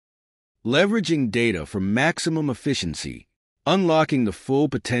Leveraging data for maximum efficiency, unlocking the full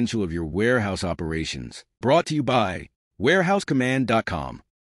potential of your warehouse operations. Brought to you by warehousecommand.com.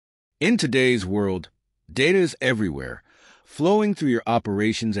 In today's world, data is everywhere, flowing through your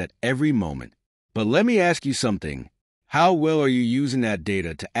operations at every moment. But let me ask you something. How well are you using that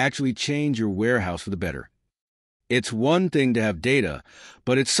data to actually change your warehouse for the better? It's one thing to have data,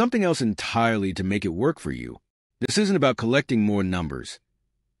 but it's something else entirely to make it work for you. This isn't about collecting more numbers.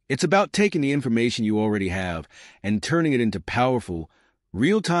 It's about taking the information you already have and turning it into powerful,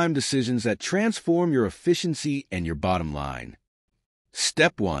 real-time decisions that transform your efficiency and your bottom line.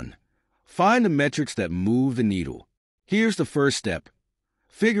 Step 1. Find the metrics that move the needle. Here's the first step.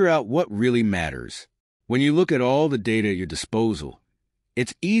 Figure out what really matters. When you look at all the data at your disposal,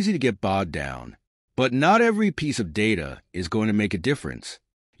 it's easy to get bogged down. But not every piece of data is going to make a difference.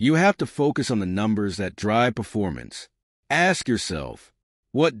 You have to focus on the numbers that drive performance. Ask yourself,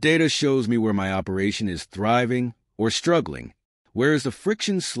 what data shows me where my operation is thriving or struggling? Where is the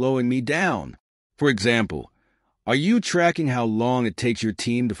friction slowing me down? For example, are you tracking how long it takes your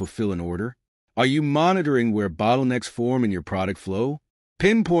team to fulfill an order? Are you monitoring where bottlenecks form in your product flow?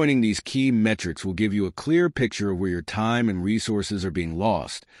 Pinpointing these key metrics will give you a clear picture of where your time and resources are being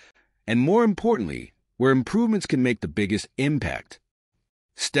lost, and more importantly, where improvements can make the biggest impact.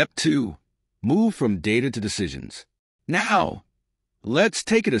 Step 2. Move from data to decisions. Now, let's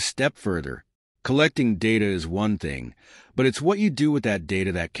take it a step further. Collecting data is one thing, but it's what you do with that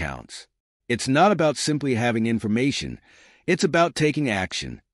data that counts. It's not about simply having information. It's about taking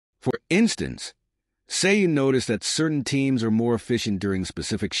action. For instance, say you notice that certain teams are more efficient during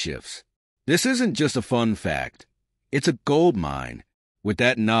specific shifts. This isn't just a fun fact. It's a gold mine. With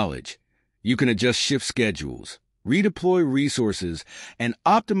that knowledge, you can adjust shift schedules, redeploy resources, and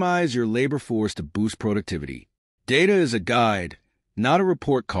optimize your labor force to boost productivity. Data is a guide, not a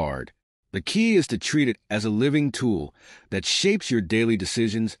report card. The key is to treat it as a living tool that shapes your daily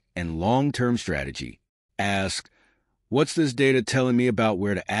decisions and long-term strategy. Ask, what's this data telling me about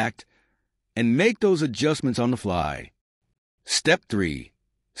where to act? And make those adjustments on the fly. Step 3.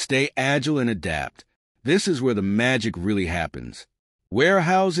 Stay agile and adapt. This is where the magic really happens.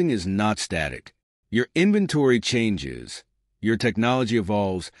 Warehousing is not static. Your inventory changes, your technology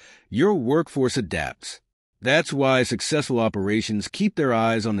evolves, your workforce adapts. That's why successful operations keep their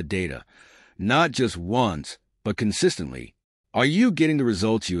eyes on the data, not just once, but consistently. Are you getting the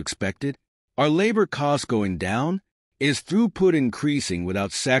results you expected? Are labor costs going down? Is throughput increasing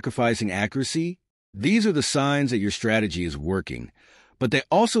without sacrificing accuracy? These are the signs that your strategy is working, but they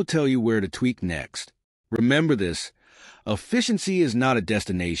also tell you where to tweak next. Remember this, efficiency is not a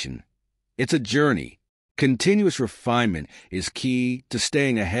destination. It's a journey. Continuous refinement is key to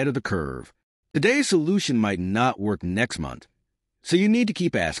staying ahead of the curve. Today's solution might not work next month, so you need to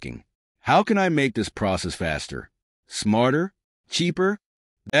keep asking, how can I make this process faster, smarter, cheaper?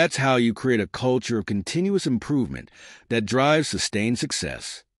 That's how you create a culture of continuous improvement that drives sustained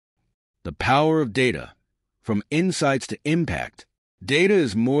success. The power of data, from insights to impact. Data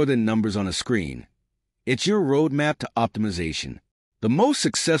is more than numbers on a screen. It's your roadmap to optimization. The most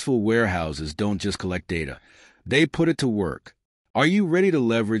successful warehouses don't just collect data, they put it to work. Are you ready to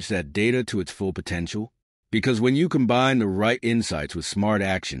leverage that data to its full potential? Because when you combine the right insights with smart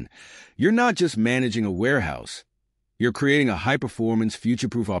action, you're not just managing a warehouse. You're creating a high-performance,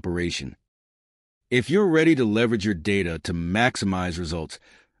 future-proof operation. If you're ready to leverage your data to maximize results,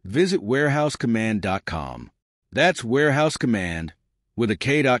 visit warehousecommand.com. That's warehousecommand with a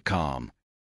K.com.